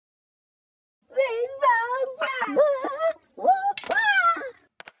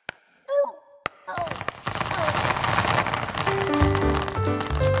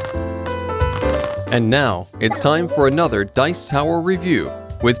And now, it's time for another Dice Tower review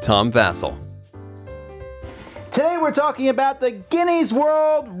with Tom Vasel. Today we're talking about the Guinness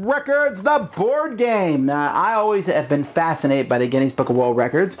World Records, the board game. I always have been fascinated by the Guinness Book of World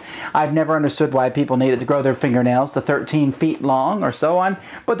Records. I've never understood why people needed to grow their fingernails to 13 feet long or so on,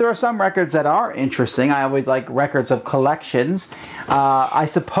 but there are some records that are interesting. I always like records of collections. I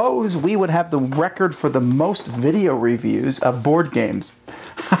suppose we would have the record for the most video reviews of board games.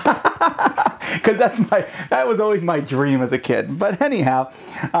 Because that was always my dream as a kid. But anyhow,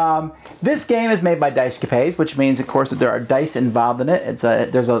 this game is made by Dicecapades, which means, of course, that there are dice involved in it.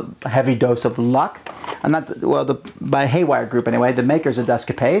 There's a heavy dose of luck. By Haywire Group anyway, the makers of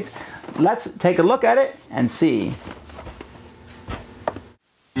Dicecapades. Let's take a look at it and see.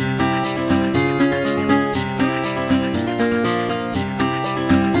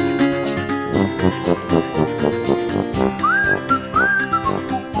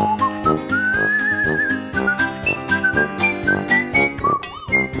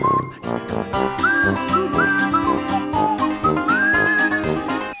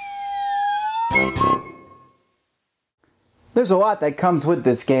 There's a lot that comes with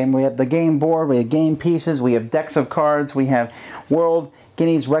this game. We have the game board, we have game pieces, we have decks of cards, we have World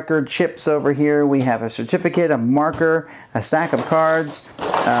Guinness Record chips over here, we have a certificate, a marker, a stack of cards.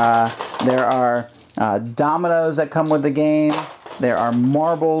 There are dominoes that come with the game. There are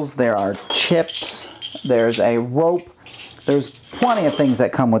marbles, there are chips, there's a rope. There's plenty of things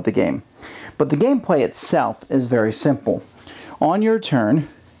that come with the game. But the gameplay itself is very simple. On your turn,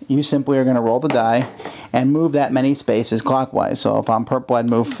 you simply are going to roll the die and move that many spaces clockwise. So if I'm purple, I'd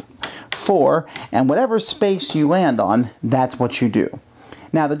move 4, and whatever space you land on, that's what you do.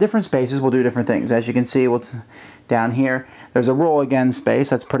 Now, the different spaces will do different things. As you can see, what's down here, there's a roll again space.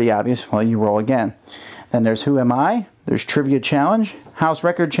 That's pretty obvious. Well, you roll again. Then there's Who Am I? There's Trivia Challenge, House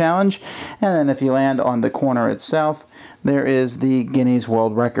Record Challenge, and then if you land on the corner itself, there is the Guinness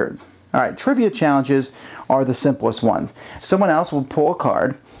World Records. All right, trivia challenges are the simplest ones. Someone else will pull a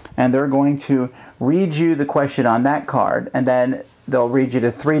card, and they're going to read you the question on that card, and then they'll read you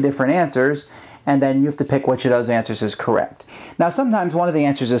the 3 different answers, and then you have to pick which of those answers is correct. Now, sometimes one of the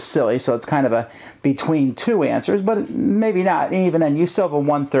answers is silly, so it's kind of a between 2 answers, but maybe not. Even then, you still have a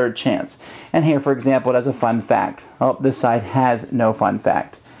 1/3 chance. And here, for example, it has a fun fact. Oh, this side has no fun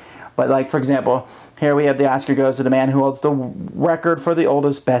fact. But like, for example, here we have the Oscar goes to the man who holds the record for the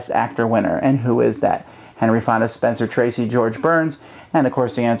oldest Best Actor winner. And who is that? Henry Fonda, Spencer Tracy, George Burns. And of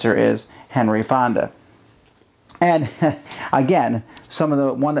course the answer is Henry Fonda. And again,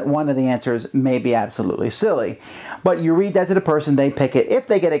 one of the answers may be absolutely silly. But you read that to the person, they pick it. If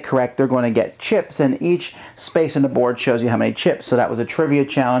they get it correct, they're going to get chips, and each space on the board shows you how many chips. So that was a trivia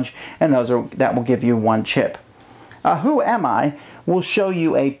challenge, and that will give you 1 chip. Who Am I will show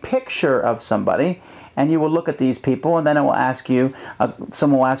you a picture of somebody, and you will look at these people, and then it will ask you,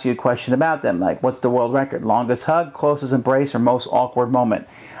 someone will ask you a question about them, like, what's the world record? Longest hug, closest embrace, or most awkward moment?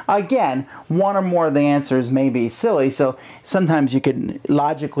 Again, one or more of the answers may be silly, so sometimes you can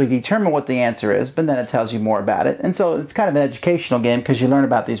logically determine what the answer is, but then it tells you more about it. And so it's kind of an educational game because you learn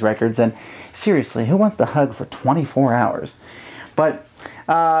about these records, and seriously, who wants to hug for 24 hours? But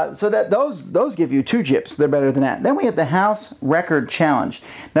so that those give you 2 chips. They're better than that. Then we have the House Record Challenge.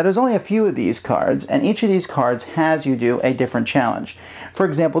 Now there's only a few of these cards, and each of these cards has you do a different challenge. For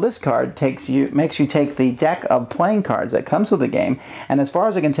example, this card makes you take the deck of playing cards that comes with the game, and as far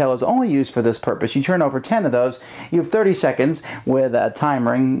as I can tell is only used for this purpose. You turn over 10 of those, you have 30 seconds with a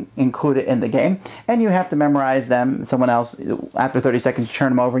timer included in the game, and you have to memorize them. Someone else, after 30 seconds, you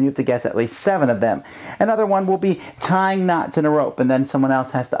turn them over, and you have to guess at least 7 of them. Another one will be tying knots in a rope, and then someone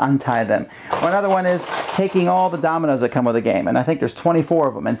else has to untie them. Or another one is taking all the dominoes that come with the game, and I think there's 24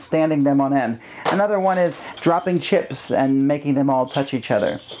 of them, and standing them on end. Another one is dropping chips and making them all touch each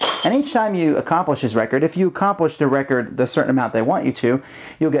other. And each time you accomplish this record, if you accomplish the record the certain amount they want you to,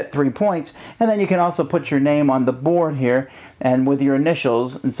 you'll get 3 points. And then you can also put your name on the board here and with your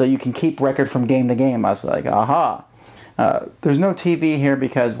initials, and so you can keep record from game to game. I was like, aha. There's no TV here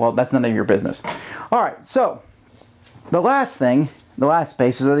because, well, that's none of your business. All right, so the last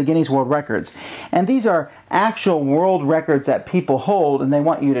spaces are the Guinness World Records. And these are actual world records that people hold, and they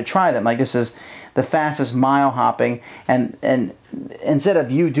want you to try them. Like, this is the fastest mile hopping, and instead of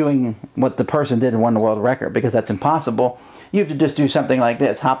you doing what the person did and won the world record, because that's impossible, you have to just do something like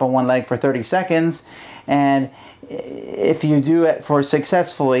this. Hop on one leg for 30 seconds, and if you do it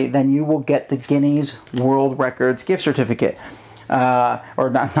successfully, then you will get the Guinness World Records gift certificate.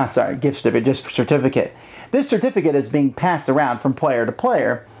 Gift certificate, just certificate. This certificate is being passed around from player to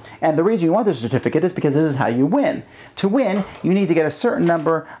player, And the reason you want the certificate is because this is how you win. To win, you need to get a certain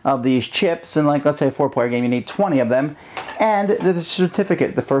number of these chips, and like let's say a 4-player game, you need 20 of them. And the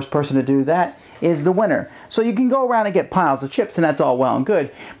certificate, the first person to do that is the winner. So you can go around and get piles of chips, and that's all well and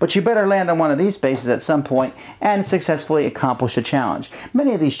good, but you better land on one of these spaces at some point and successfully accomplish a challenge.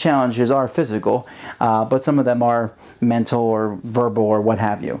 Many of these challenges are physical, but some of them are mental or verbal or what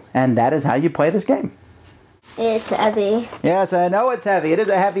have you. And that is how you play this game. It's heavy. Yes, I know it's heavy. It is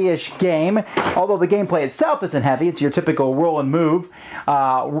a heavy-ish game, although the gameplay itself isn't heavy. It's your typical roll and move,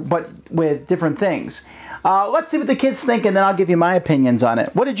 but with different things. Let's see what the kids think, and then I'll give you my opinions on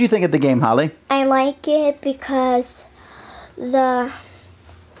it. What did you think of the game, Holly? I like it because the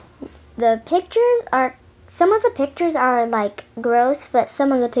pictures are, some of the pictures are like gross, but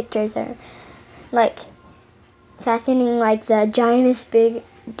some of the pictures are like fascinating, like the giantest big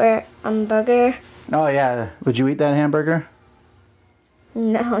burger. Oh yeah, would you eat that hamburger?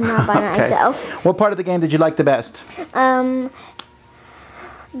 No, not by myself. What part of the game did you like the best?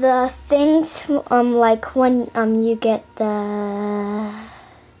 The things, like when you get the...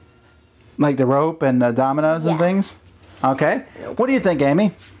 Like the rope and the dominoes and things? Okay. What do you think,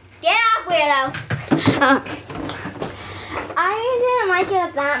 Amy? Get up, weirdo! I didn't like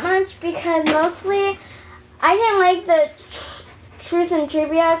it that much because mostly I didn't like the truth and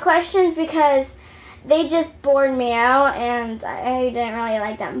trivia questions because they just bored me out and I didn't really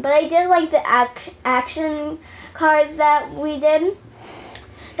like them. But I did like the action cards that we did.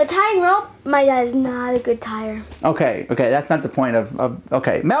 The tying rope, my dad is not a good tire. Okay, that's not the point of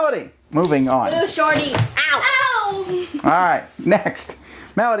okay. Melody, moving on. Ooh, shorty. Ow! All right, next.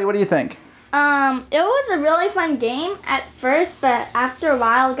 Melody, what do you think? It was a really fun game at first, but after a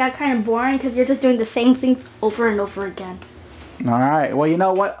while it got kind of boring because you're just doing the same things over and over again. All right, well, you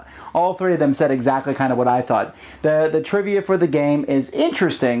know what? All three of them said exactly kind of what I thought. The trivia for the game is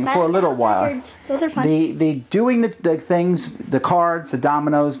interesting for a little while. Those are fun. The doing the things, the cards, the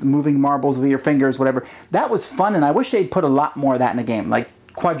dominoes, the moving marbles with your fingers, whatever, that was fun, and I wish they'd put a lot more of that in the game, like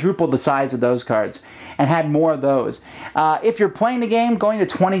quadruple the size of those cards and had more of those. If you're playing the game, going to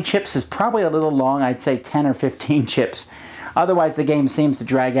 20 chips is probably a little long. I'd say 10 or 15 chips. Otherwise, the game seems to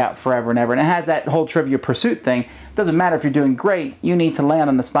drag out forever and ever, and it has that whole Trivia Pursuit thing. Doesn't matter if you're doing great, you need to land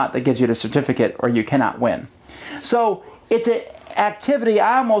on the spot that gives you the certificate or you cannot win. So it's an activity.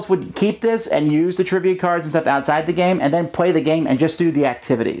 I almost would keep this and use the trivia cards and stuff outside the game and then play the game and just do the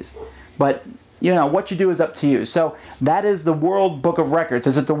activities. But, you know, what you do is up to you. So that is the World Book of Records.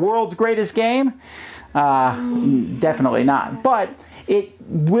 Is it the world's greatest game? Definitely not. But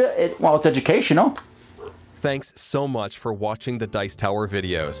well, it's educational. Thanks so much for watching the Dice Tower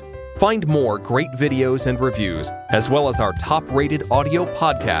videos. Find more great videos and reviews, as well as our top-rated audio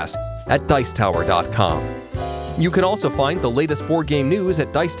podcast at Dicetower.com. You can also find the latest board game news at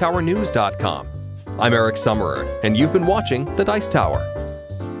Dicetowernews.com. I'm Eric Summerer, and you've been watching The Dice Tower.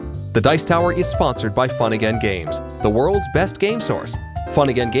 The Dice Tower is sponsored by Fun Again Games, the world's best game source. Fun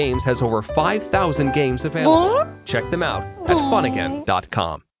Again Games has over 5,000 games available. Check them out at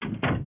funagain.com.